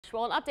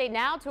Well, an update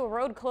now to a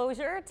road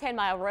closure.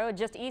 10-Mile Road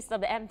just east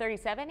of the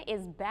M37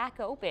 is back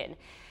open.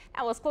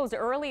 That was closed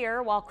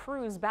earlier while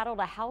crews battled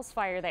a house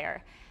fire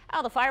there.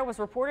 The fire was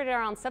reported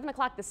around 7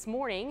 o'clock this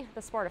morning.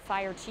 The Sparta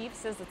fire chief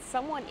says that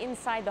someone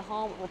inside the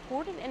home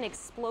reported an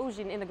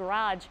explosion in the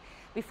garage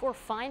before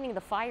finding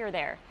the fire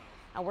there.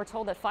 We're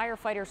told that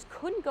firefighters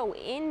couldn't go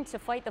in to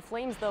fight the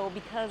flames, though,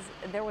 because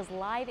there was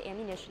live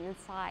ammunition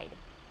inside.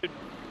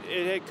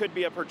 It could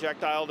be a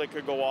projectile that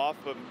could go off,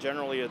 but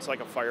generally it's like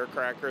a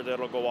firecracker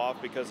that'll go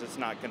off because it's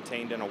not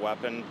contained in a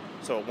weapon,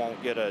 so it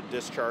won't get a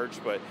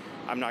discharge. But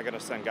I'm not going to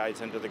send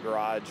guys into the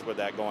garage with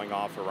that going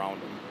off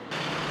around them.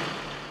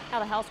 Now,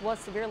 the house was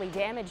severely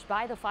damaged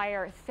by the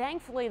fire.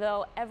 Thankfully,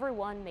 though,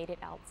 everyone made it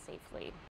out safely.